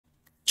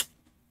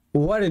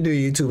What it do,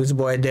 YouTube? It's your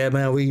boy Dad,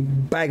 man. We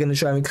back in the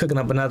show. We cooking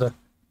up another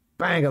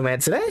banger, man.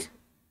 Today,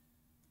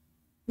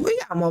 we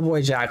got my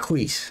boy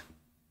Jacquees.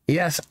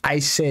 Yes, I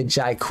said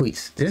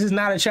Jacquees. This is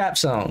not a trap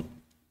song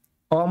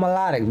or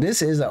melodic.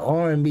 This is an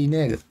R&B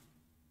nigga.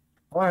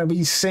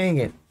 R&B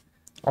singing.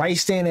 Light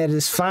stand at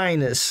his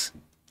finest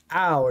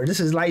hour. This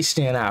is light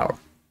stand hour.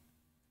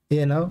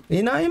 You know,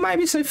 you might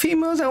be some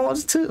females that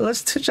wants to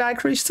listen to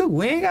Jacquees too.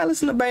 We ain't gotta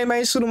listen to Bang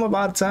Bang shoot 'em up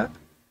all the time.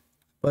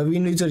 But if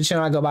you're new to the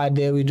channel, I go by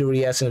there. We do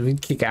reactions. We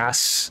kick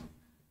ass.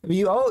 If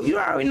you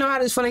already know how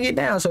this finna get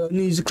down. So you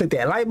need to click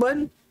that like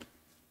button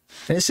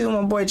and see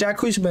what my boy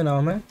Jacquees been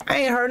on, man. I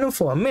ain't heard him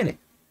for a minute.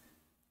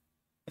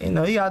 You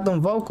know, he got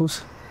them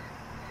vocals.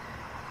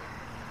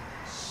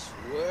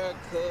 Swear I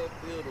could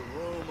build a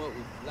room up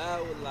with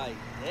flowers like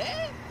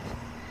that.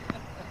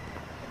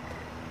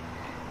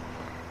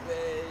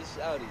 Man,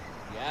 shawty,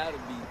 gotta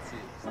be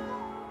Tipsy.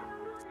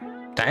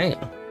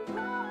 Damn.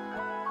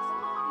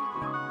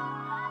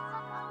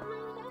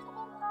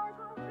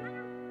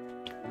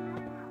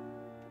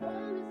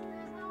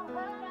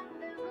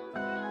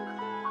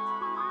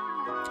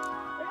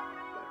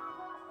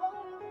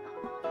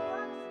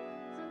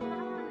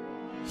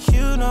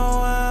 You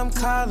know I'm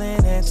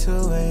calling at 2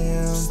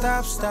 a.m.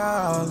 Stop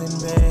stalling,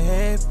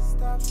 babe.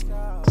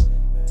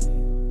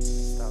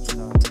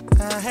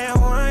 I had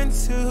one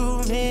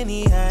too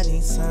many. I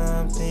need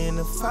something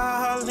to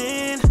fall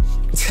in, babe.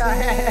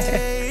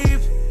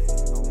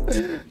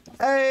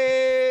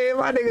 Hey,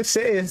 my nigga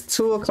said it's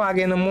 2 o'clock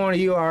in the morning.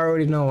 You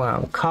already know why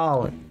I'm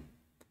calling.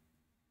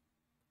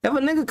 If a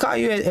nigga call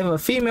you, if a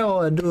female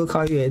or a dude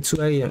call you at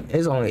 2 a.m.,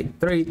 it's only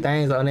 3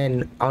 things on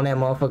that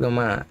motherfucking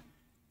mind.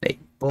 They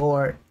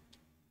bored.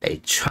 They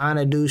trying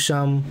to do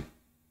something.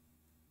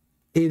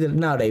 Either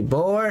no, they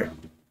bored,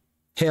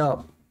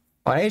 help,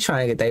 or they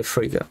trying to get their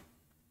freak up.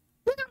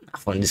 I'm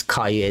not gonna just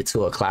call you at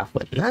 2 o'clock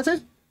for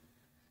nothing.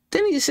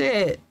 Then he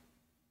said,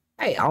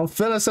 "Hey, I'm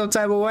feeling some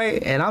type of way,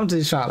 and I'm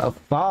just trying to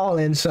fall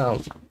in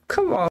something."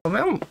 Come on,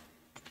 man.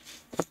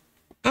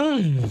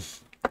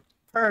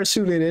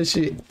 Parachuting that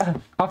shit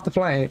off the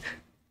plane.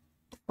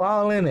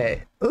 Fall in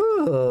it.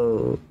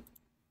 Ooh.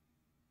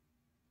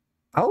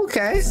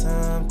 Okay.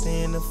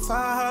 Something to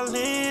fall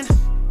in,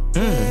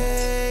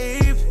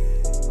 babe.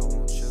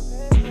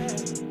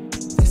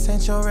 This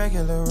ain't your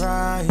regular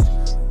ride.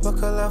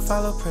 Buckle up,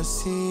 follow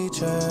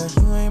procedure.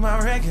 You ain't my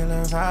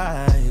regular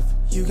vibe.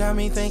 You got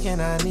me thinking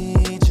I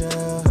need you.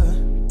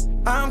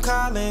 I'm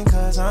calling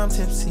cause I'm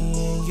tipsy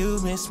and you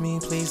miss me,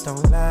 please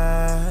don't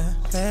lie.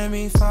 Let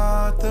me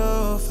fall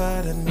through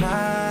for the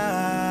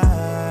night.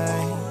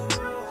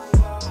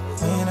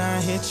 When I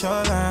hit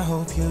your line,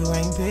 hope you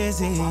ain't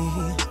busy.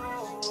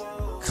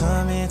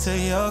 Come into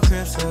your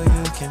crib so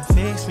you can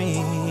fix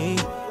me.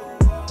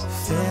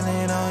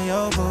 Feeling on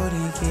your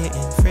booty,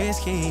 getting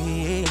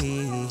frisky.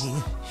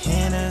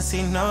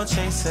 Hennessy, no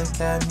chaser,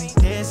 got me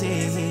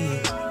dizzy.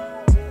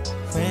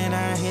 When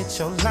I hit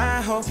your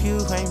line, hope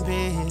you ain't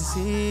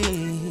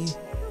busy.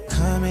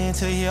 Come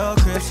into your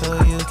crib so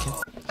you can.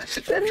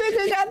 That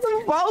nigga got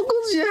the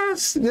vocals,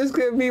 yes. This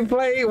could be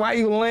played while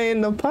you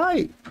laying the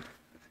pipe.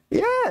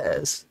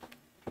 Yes.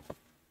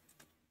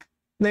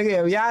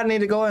 Nigga, if y'all need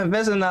to go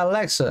invest in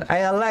Alexa.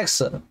 Hey,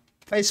 Alexa,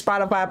 play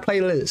Spotify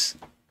playlist.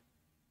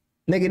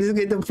 Nigga, just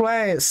get the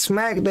playing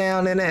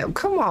SmackDown in that.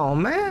 Come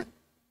on, man.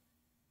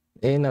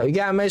 You know, you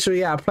gotta make sure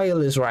you got a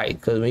playlist right.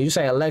 Because when you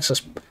say Alexa,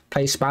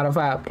 play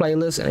Spotify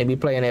playlist, and they be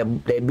playing that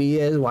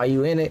BS while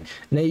you in it,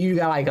 and then you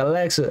got like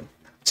Alexa,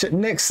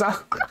 next song.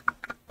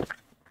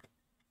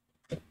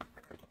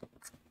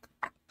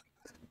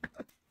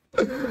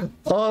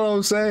 All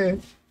I'm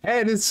saying.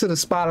 Add this to the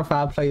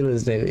Spotify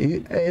playlist,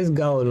 nigga. It's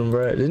golden,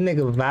 bro. This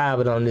nigga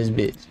vibing on this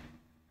bitch.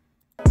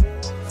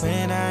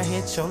 When I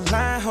hit your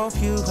line, hope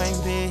you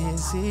ain't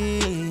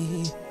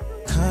busy.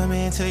 Come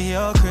into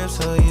your crib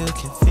so you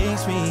can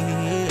fix me.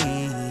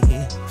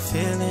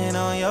 Feeling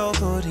on your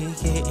booty,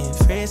 getting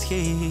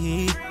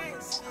frisky.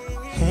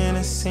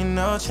 Hennessy,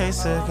 no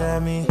chaser,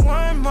 got me.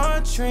 One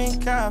more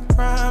drink, I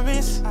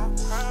promise.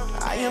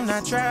 I am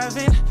not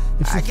driving.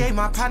 I gave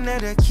my partner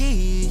the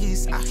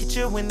keys. I hit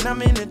you when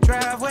I'm in the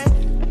driveway.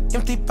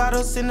 Empty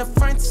bottles in the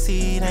front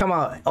seat. Come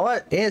on,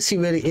 what if she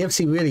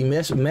really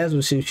mess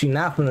with you? She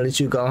not gonna let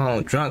you go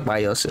home drunk by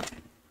yourself.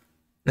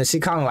 And she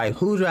calling like,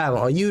 who driving?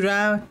 Are you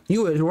driving?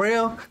 You is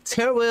real?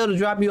 Tell real to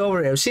drop you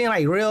over there. If she ain't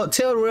like real,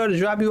 tell real to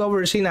drop you over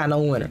there. She not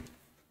no winner.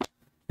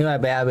 You like,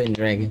 babe, I've been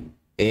drinking.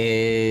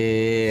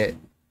 Yeah.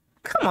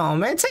 Come on,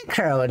 man, take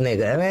care of a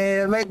nigga,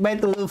 man.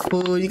 Make the little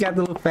food. You got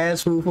the little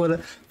fast food for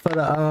the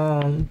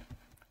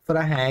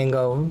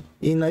hangover.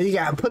 You know, you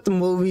gotta put the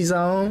movies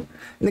on.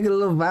 Nigga, the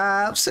little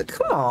vibes.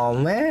 Come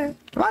on, man.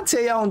 If I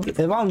tell you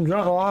if I'm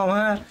drunk or I'm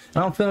high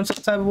and I'm feeling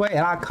some type of way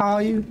and I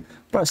call you,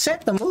 bro,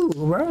 set the mood,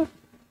 bro.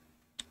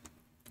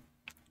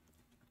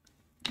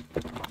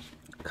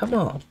 Come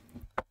on.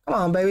 Come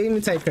on, baby. Let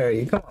me take care of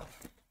you. Come on.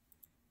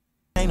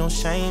 Ain't no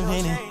shame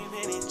in it.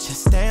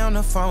 Just stay on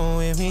the phone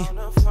with me.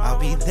 I'll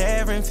be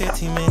there in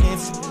 15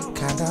 minutes.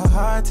 Kinda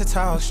hard to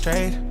talk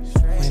straight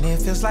When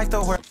it feels like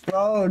the world.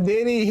 Bro,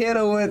 did he hit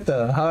her with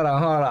the? Hold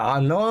on. I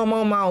know I'm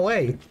on my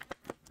way.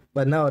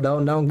 But no,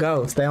 don't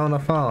go. Stay on the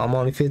phone. I'm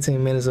only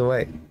 15 minutes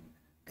away.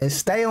 And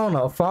stay on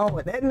the phone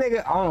with that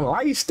nigga on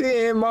light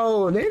still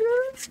mode,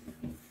 nigga.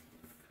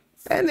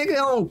 That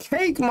nigga on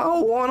cake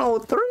mode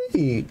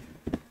 103.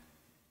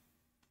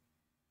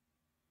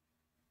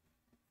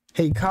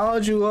 He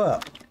called you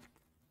up.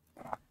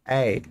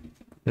 Hey,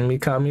 let me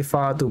call me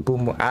fall through.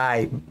 Boom, boom.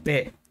 I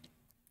bet.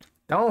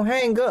 Don't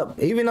hang up.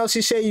 Even though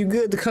she said you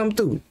good to come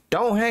through.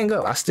 Don't hang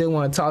up. I still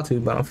want to talk to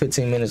you, but I'm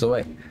 15 minutes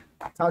away.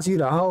 I'll talk to you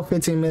the whole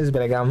 15 minutes,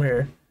 but I'm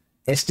here.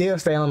 And still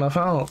stay on the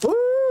phone.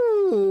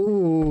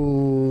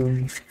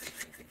 Ooh.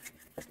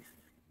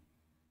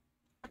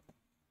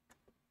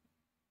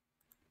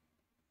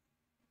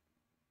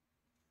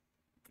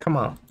 Come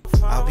on.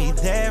 I'll be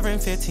there in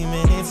 15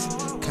 minutes.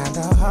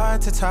 Kinda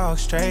hard to talk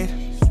straight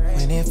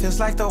when it feels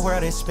like the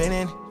world is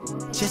spinning.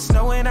 Just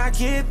know when I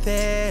get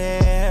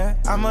there,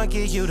 I'ma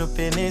give you the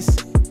business.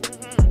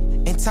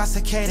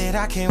 Intoxicated,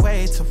 I can't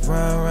wait to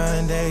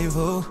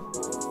rendezvous.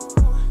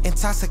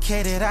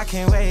 Intoxicated, I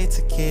can't wait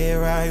to get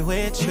right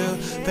with you,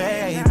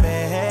 baby.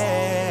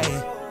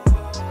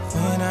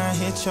 When I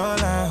hit your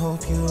line,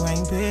 hope you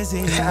ain't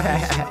busy.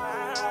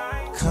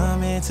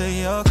 Come into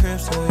your crib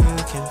so you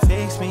can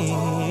fix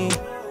me.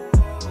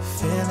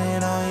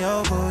 Feeling on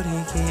your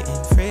booty,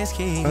 getting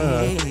frisky.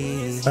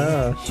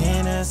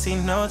 Hennessy,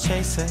 no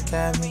chaser,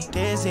 got me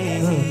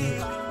dizzy.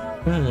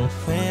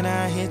 When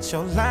I hit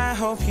your line,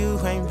 hope you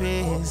ain't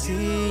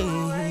busy.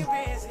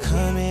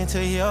 Come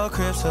into your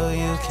crib so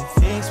you can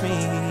fix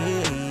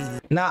me.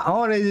 Not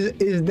only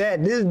is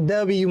that this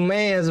W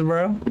man's,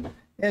 bro.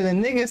 And the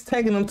nigga's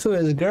taking him to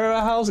his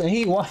girl house and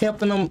he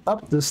helping him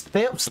up the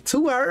steps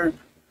to her.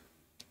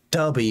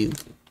 W.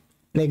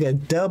 Nigga,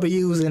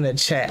 W's in the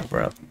chat,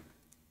 bro.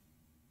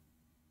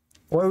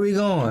 Where we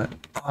going?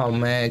 Oh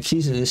man,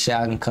 Keisha just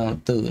shouting come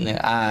through. Nigga,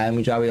 alright, let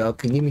me drop you off.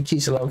 Give me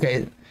Keisha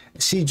location.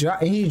 He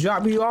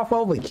drop you off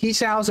over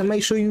Keisha house and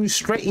make sure you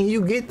straight and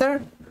you get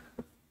there.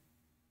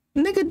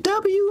 Nigga,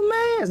 W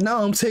man.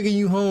 No, I'm taking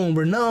you home,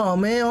 bro. No,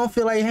 man, I don't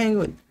feel like hanging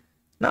with.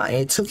 Nah,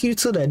 it took you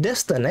to the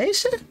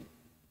destination.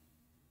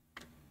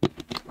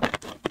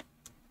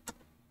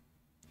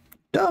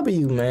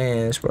 W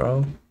mans,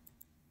 bro.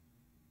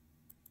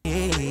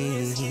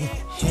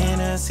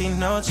 Hennessy,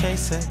 no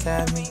chaser,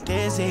 got me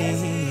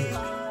dizzy.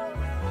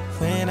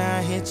 When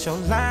I hit your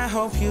line,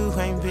 hope you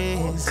ain't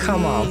busy.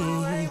 Come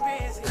on.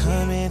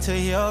 Come into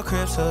your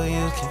crib so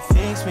you can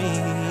fix me.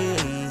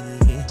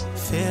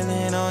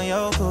 Feeling on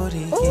your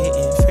booty,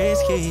 getting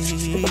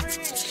frisky.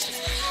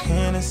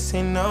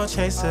 Hennessy, no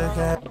chaser,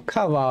 got.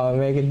 Come on,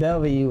 make a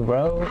W,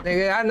 bro.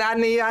 Nigga, I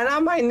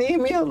might need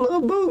me a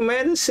little boo,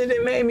 man. This shit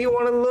that made me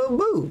want a little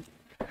boo.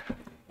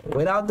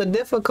 Without the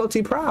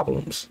difficulty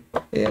problems,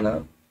 you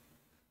know.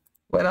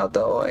 Without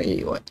the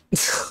oil.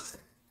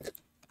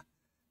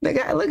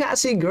 Nigga, look how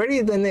she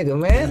gritty the nigga,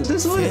 man.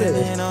 This is what it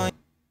is.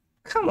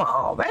 Come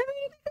on, baby.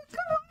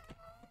 Come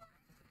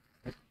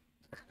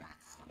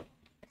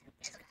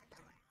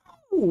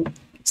on.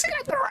 She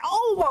got the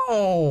robe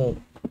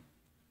on.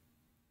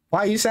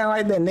 Why you sound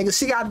like that, nigga?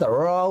 She got the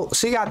robe.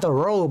 She got the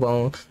robe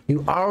on.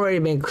 You already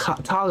been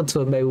talking to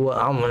her, baby. Well,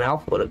 I'm an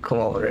alpha to come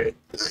over there.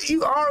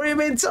 You already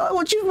been telling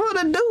what you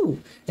wanna do,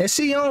 and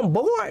she on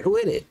board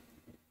with it.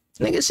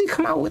 Nigga, she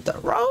come out with the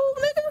robe,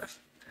 nigga.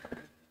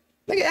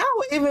 Nigga, I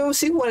would even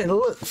see what it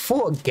looked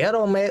full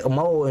ghetto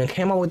mode and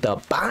came out with the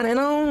bonnet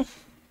on.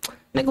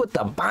 Nigga, with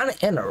the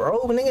bonnet and the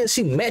robe, nigga,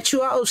 she met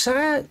you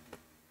outside.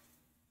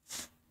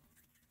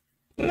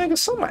 Nigga,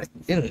 somebody,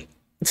 nigga,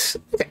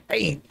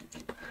 hey.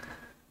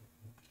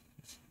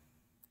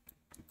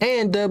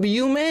 And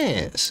W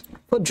mans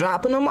for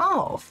dropping them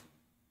off.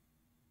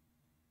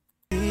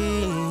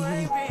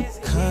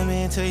 Come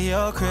into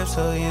your crib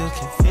so you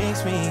can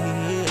fix me.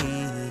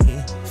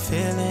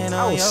 Feeling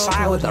on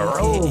outside your with the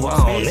robe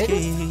on,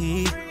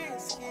 nigga.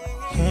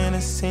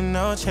 Hennessy,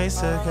 no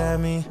chaser,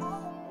 got me.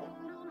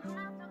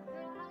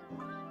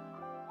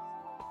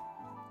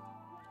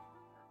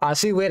 I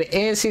see where the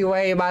NC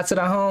wave out to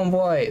the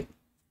homeboy.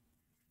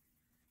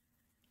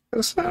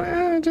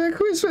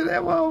 Jacquees for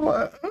that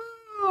motherfucker.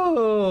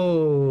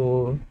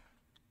 Oh,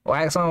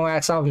 wax on,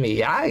 wax off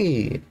me.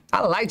 I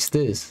likes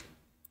this.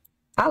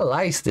 I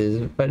likes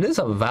this, but this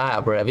a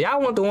vibe, bro. If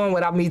y'all want the one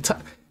without me talk,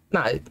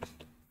 nah,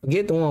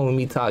 forget the one with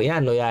me talking.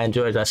 Y'all know y'all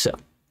enjoyed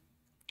yourself.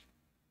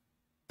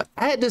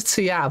 Add this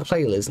to y'all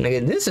playlist,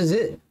 nigga. This is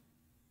it,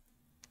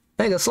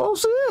 nigga. Slow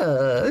shit,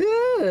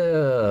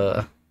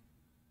 yeah.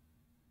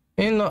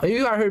 You know,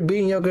 you out here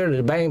beating your girl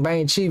to bang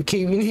bang chief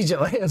keep. You need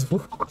your hands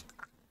full.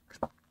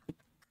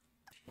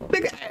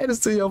 Nigga, add this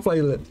to your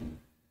playlist.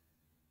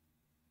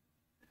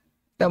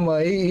 That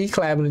boy, he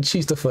clapping the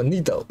cheeks to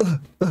Finito.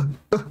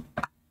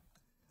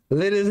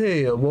 Lit as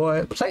hell,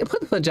 boy.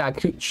 Put the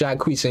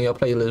Jacquees in your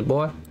playlist,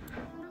 boy.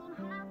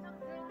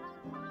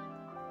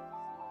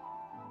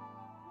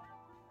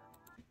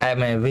 Hey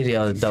man,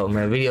 video is dope,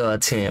 man. Video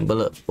is 10. But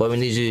look, what we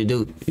need you to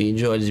do if you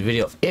enjoy this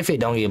video, if it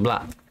don't get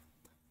blocked,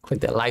 click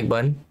that like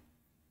button,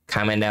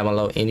 Comment down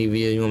below any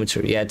video you want me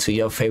to react to,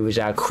 your favorite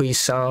Jacquees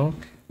song.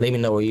 Let me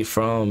know where you're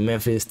from.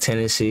 Memphis,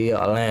 Tennessee,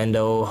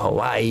 Orlando,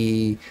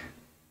 Hawaii,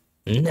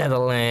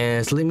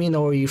 Netherlands. Let me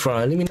know where you're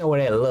from. Let me know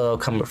where that love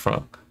coming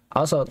from.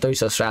 Also, 3,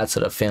 subscribe to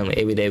the family.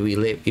 Every day we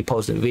lit. We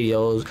posting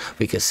videos.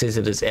 We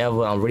consistent as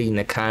ever. I'm reading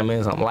the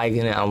comments. I'm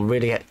liking it. I'm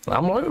really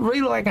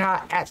liking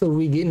how active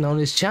we getting on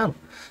this channel.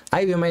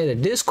 I even made a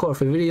Discord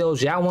for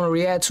videos y'all want to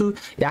react to.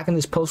 Y'all can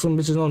just post some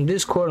bitches on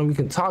Discord and we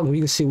can talk and we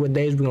can see what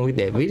days we're gonna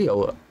get that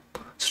video up.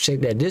 So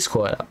check that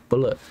Discord out. But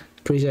look,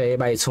 appreciate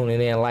everybody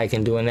tuning in,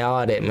 liking, doing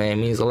all that, man.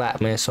 It means a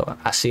lot, man. So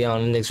I see y'all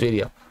in the next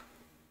video.